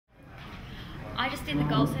I just did the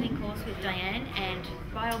goal setting course with Diane, and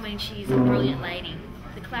by all means she's a brilliant lady.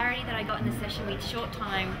 The clarity that I got in the session, with short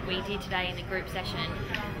time we did today in the group session,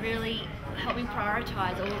 really helped me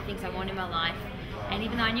prioritise all the things I want in my life. And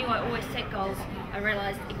even though I knew I always set goals, I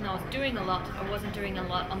realised even though I was doing a lot, I wasn't doing a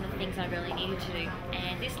lot on the things I really needed to do.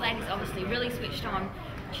 And this lady's obviously really switched on.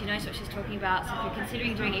 She knows what she's talking about, so if you're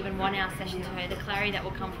considering doing even 1 hour session to her, the clarity that will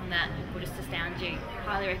come from that will just astound you.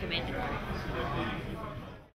 Highly recommend it.